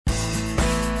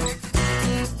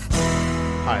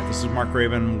Hi, this is Mark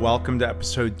Raven. Welcome to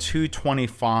episode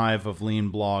 225 of Lean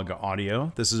Blog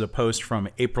Audio. This is a post from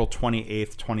April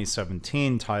 28th,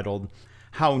 2017 titled,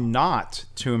 How Not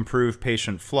to Improve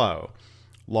Patient Flow: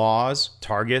 Laws,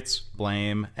 Targets,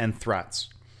 Blame, and Threats.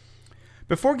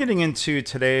 Before getting into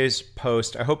today's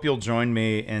post, I hope you'll join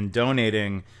me in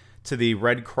donating to the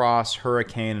Red Cross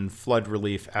hurricane and flood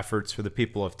relief efforts for the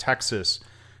people of Texas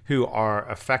who are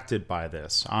affected by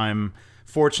this. I'm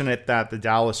fortunate that the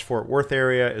Dallas-Fort Worth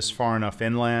area is far enough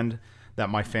inland that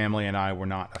my family and I were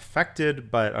not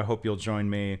affected, but I hope you'll join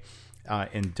me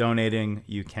in donating.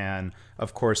 You can,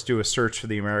 of course, do a search for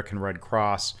the American Red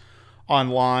Cross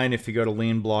online. If you go to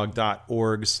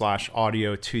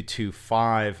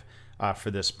leanblog.org/audio225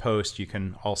 for this post, you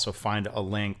can also find a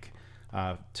link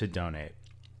to donate.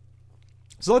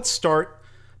 So let's start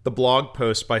the blog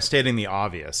post by stating the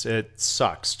obvious. It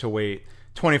sucks to wait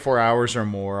 24 hours or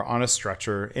more on a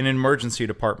stretcher in an emergency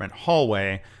department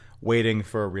hallway waiting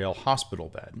for a real hospital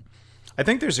bed. I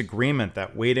think there's agreement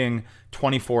that waiting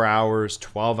 24 hours,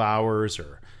 12 hours,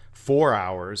 or 4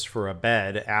 hours for a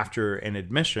bed after an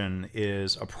admission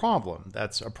is a problem.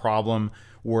 That's a problem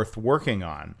worth working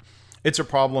on. It's a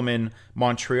problem in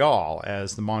Montreal,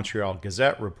 as the Montreal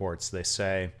Gazette reports. They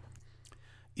say,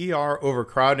 ER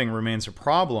overcrowding remains a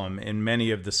problem in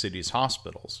many of the city's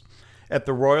hospitals. At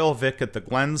the Royal Vic at the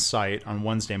Glens site on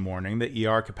Wednesday morning, the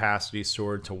ER capacity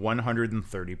soared to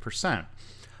 130%.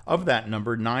 Of that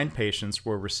number, 9 patients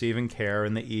were receiving care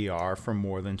in the ER for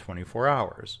more than 24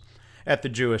 hours. At the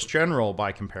Jewish General,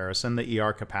 by comparison, the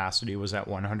ER capacity was at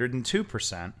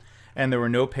 102%, and there were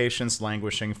no patients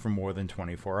languishing for more than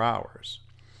 24 hours.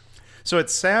 So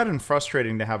it's sad and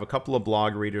frustrating to have a couple of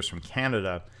blog readers from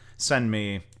Canada send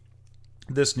me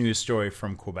this news story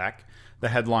from Quebec. The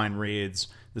headline reads,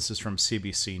 this is from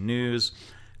CBC News,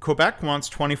 Quebec wants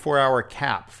 24-hour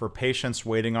cap for patients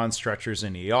waiting on stretchers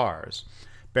in ERs.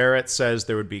 Barrett says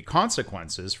there would be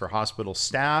consequences for hospital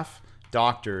staff,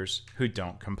 doctors who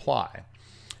don't comply.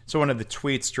 So one of the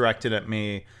tweets directed at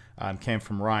me came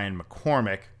from Ryan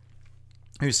McCormick,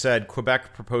 who said,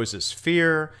 Quebec proposes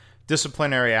fear,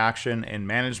 disciplinary action, and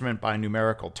management by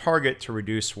numerical target to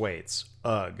reduce waits.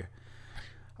 Ugh.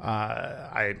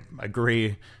 I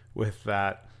agree with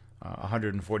that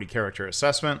 140-character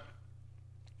assessment.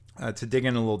 To dig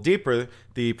in a little deeper,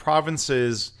 the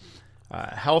province's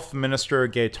health minister,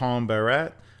 Gaetan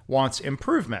Barrette, wants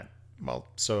improvement. Well,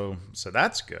 so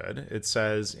that's good. It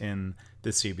says in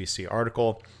the CBC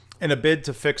article, in a bid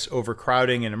to fix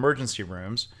overcrowding in emergency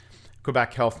rooms,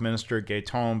 Quebec Health Minister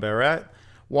Gaetan Barrette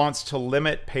wants to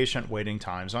limit patient waiting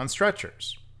times on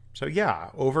stretchers. So yeah,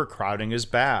 overcrowding is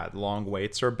bad. Long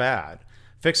waits are bad.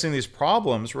 Fixing these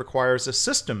problems requires a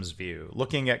systems view,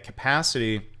 looking at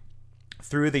capacity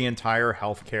through the entire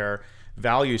healthcare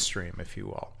value stream, if you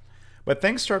will. But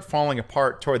things start falling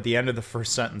apart toward the end of the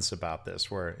first sentence about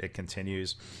this, where it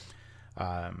continues,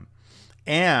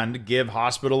 and give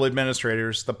hospital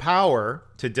administrators the power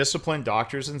to discipline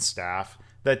doctors and staff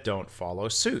that don't follow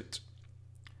suit.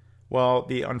 Well,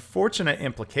 the unfortunate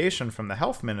implication from the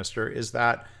health minister is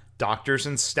that doctors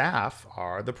and staff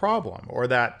are the problem, or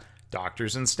that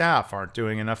doctors and staff aren't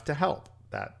doing enough to help.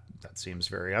 That seems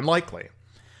very unlikely.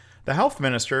 The health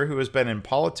minister, who has been in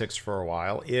politics for a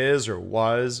while, is or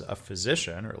was a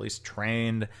physician, or at least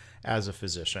trained as a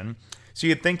physician, so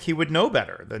you'd think he would know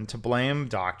better than to blame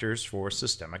doctors for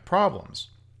systemic problems.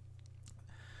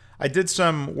 I did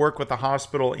some work with a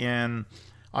hospital in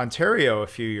Ontario a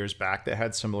few years back that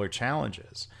had similar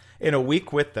challenges. In a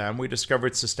week with them, we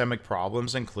discovered systemic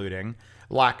problems, including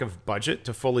lack of budget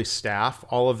to fully staff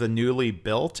all of the newly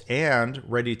built and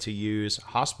ready-to-use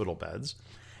hospital beds,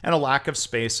 and a lack of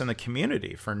space in the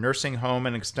community for nursing home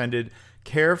and extended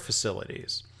care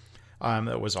facilities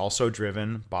that was also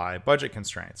driven by budget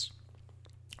constraints.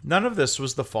 None of this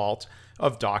was the fault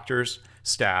of doctors,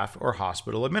 staff, or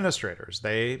hospital administrators.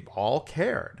 They all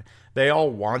cared. They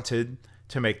all wanted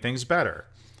to make things better.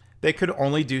 They could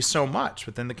only do so much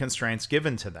within the constraints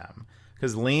given to them,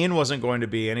 because lean wasn't going to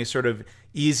be any sort of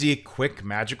easy, quick,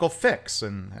 magical fix,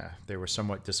 and they were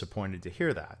somewhat disappointed to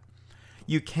hear that.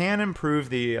 You can improve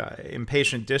the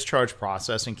inpatient discharge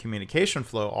process and communication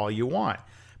flow all you want,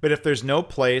 but if there's no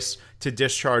place to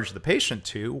discharge the patient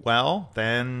to, well,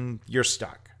 then you're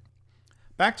stuck.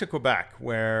 Back to Quebec,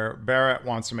 where Barrett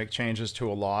wants to make changes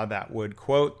to a law that would,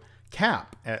 quote,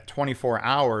 cap at 24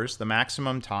 hours the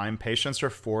maximum time patients are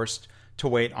forced to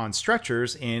wait on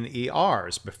stretchers in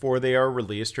ERs before they are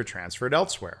released or transferred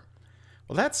elsewhere.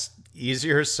 Well, that's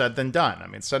easier said than done. I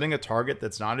mean, setting a target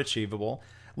that's not achievable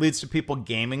leads to people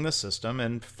gaming the system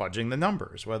and fudging the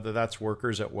numbers, whether that's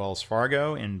workers at Wells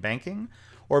Fargo in banking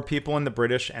or people in the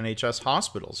British NHS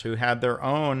hospitals who had their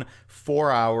own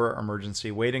 4-hour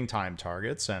emergency waiting time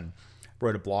targets, and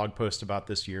wrote a blog post about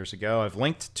this years ago. I've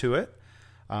linked to it.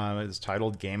 It's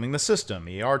titled Gaming the System,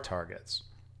 ER Targets.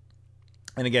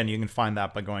 And again, you can find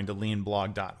that by going to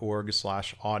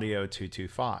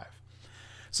leanblog.org/audio225.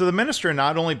 So the minister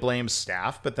not only blames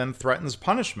staff, but then threatens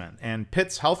punishment and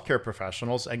pits healthcare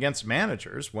professionals against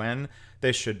managers when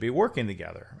they should be working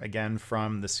together. Again,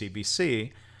 from the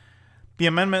CBC. The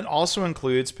amendment also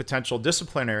includes potential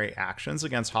disciplinary actions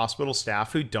against hospital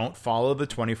staff who don't follow the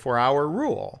 24-hour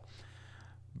rule.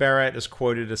 Barrett is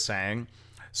quoted as saying,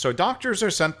 "So doctors are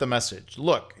sent the message,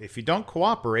 look, if you don't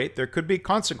cooperate, there could be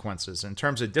consequences in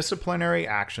terms of disciplinary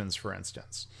actions, for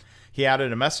instance." He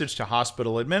added a message to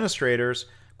hospital administrators,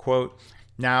 quote,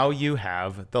 "Now you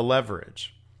have the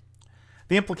leverage."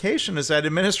 The implication is that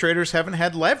administrators haven't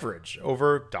had leverage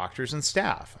over doctors and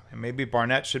staff. And maybe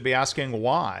Barnett should be asking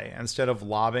why instead of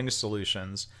lobbing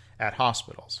solutions at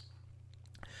hospitals.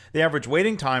 The average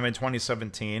waiting time in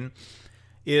 2017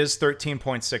 is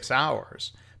 13.6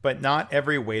 hours, but not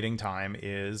every waiting time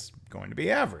is going to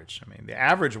be average. I mean, the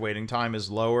average waiting time is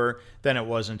lower than it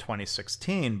was in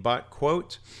 2016, but,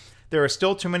 quote, "There are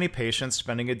still too many patients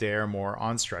spending a day or more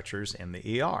on stretchers in the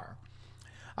ER."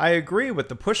 I agree with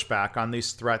the pushback on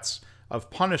these threats of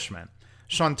punishment.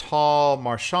 Chantal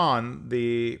Marchand,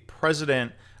 the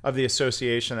president of the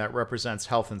association that represents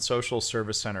Health and Social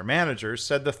Service Center managers,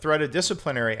 said the threat of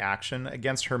disciplinary action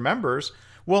against her members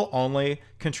will only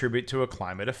contribute to a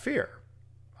climate of fear.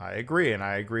 I agree, and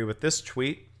I agree with this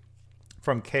tweet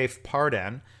from Kaif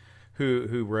Parden,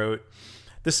 who wrote,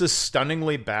 "This is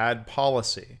stunningly bad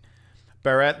policy.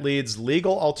 Barrett leads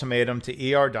legal ultimatum to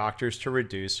ER doctors to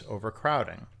reduce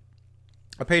overcrowding."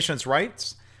 A patient's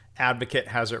rights advocate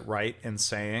has it right in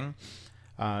saying,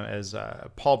 as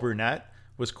Paul Brunette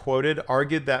was quoted,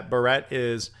 argued that Barrett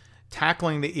is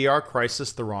tackling the ER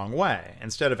crisis the wrong way.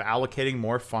 Instead of allocating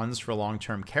more funds for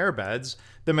long-term care beds,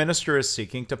 the minister is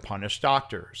seeking to punish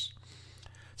doctors.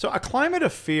 So a climate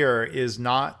of fear is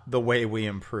not the way we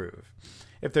improve.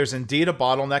 If there's indeed a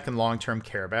bottleneck in long-term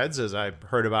care beds, as I've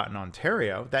heard about in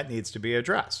Ontario, that needs to be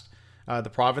addressed. The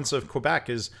province of Quebec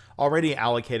is already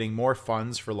allocating more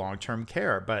funds for long-term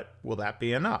care, but will that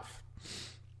be enough?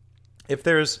 If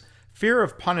there's fear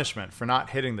of punishment for not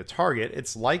hitting the target,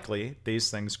 it's likely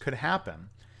these things could happen.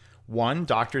 One,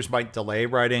 doctors might delay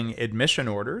writing admission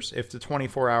orders if the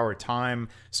 24-hour time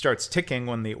starts ticking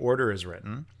when the order is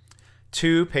written.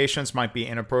 Two, patients might be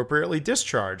inappropriately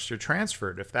discharged or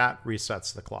transferred if that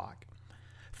resets the clock.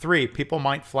 Three, people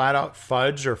might flat out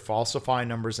fudge or falsify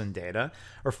numbers and data.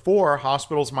 Or four,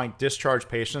 hospitals might discharge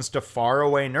patients to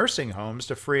faraway nursing homes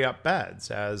to free up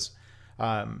beds, as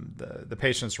the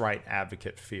patient's right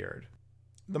advocate feared.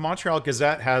 The Montreal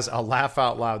Gazette has a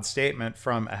laugh-out-loud statement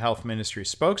from a health ministry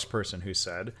spokesperson who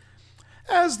said,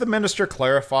 "As the minister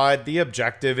clarified, the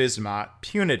objective is not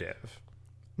punitive."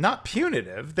 Not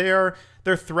punitive. They're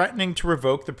threatening to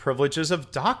revoke the privileges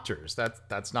of doctors.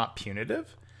 That's not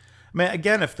punitive. I mean,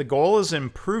 again, if the goal is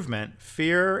improvement,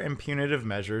 fear and punitive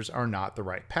measures are not the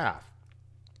right path.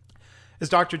 As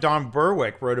Dr. Don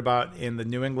Berwick wrote about in the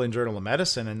New England Journal of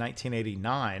Medicine in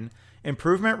 1989,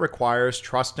 improvement requires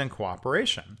trust and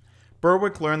cooperation.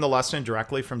 Berwick learned the lesson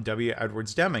directly from W.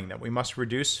 Edwards Deming that we must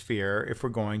reduce fear if we're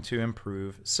going to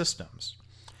improve systems.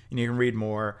 And you can read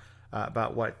more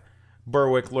about what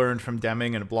Berwick learned from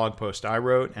Deming in a blog post I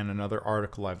wrote and another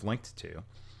article I've linked to.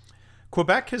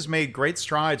 Quebec has made great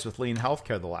strides with lean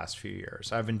healthcare the last few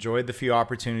years. I've enjoyed the few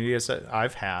opportunities that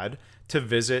I've had to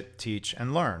visit, teach,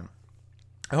 and learn.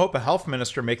 I hope a health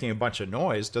minister making a bunch of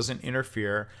noise doesn't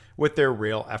interfere with their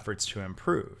real efforts to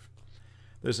improve.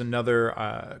 There's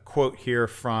another quote here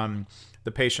from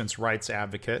the patient's rights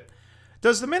advocate.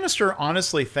 "Does the minister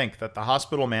honestly think that the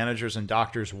hospital managers and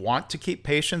doctors want to keep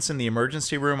patients in the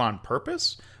emergency room on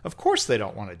purpose? Of course they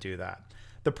don't want to do that.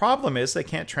 The problem is they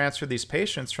can't transfer these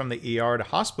patients from the ER to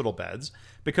hospital beds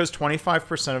because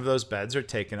 25% of those beds are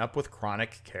taken up with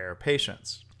chronic care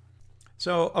patients."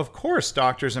 So, of course,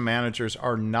 doctors and managers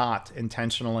are not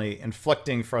intentionally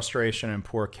inflicting frustration and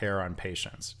poor care on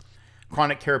patients.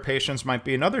 Chronic care patients might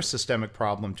be another systemic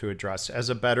problem to address as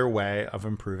a better way of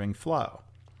improving flow.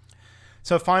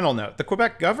 So, final note, the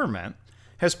Quebec government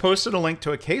has posted a link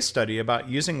to a case study about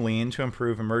using lean to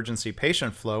improve emergency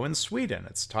patient flow in Sweden.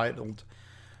 It's titled,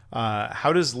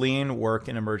 "How Does Lean Work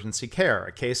in Emergency Care?"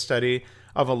 A case study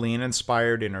of a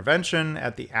lean-inspired intervention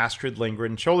at the Astrid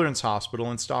Lindgren Children's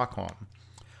Hospital in Stockholm.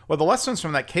 Well, the lessons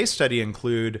from that case study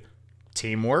include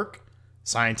teamwork,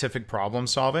 scientific problem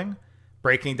solving,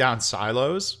 breaking down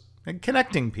silos, and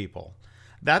connecting people.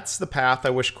 That's the path I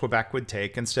wish Quebec would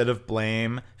take instead of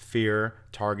blame, fear,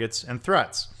 targets, and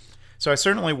threats. So I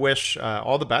certainly wish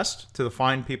all the best to the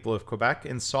fine people of Quebec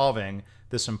in solving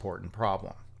this important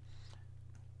problem.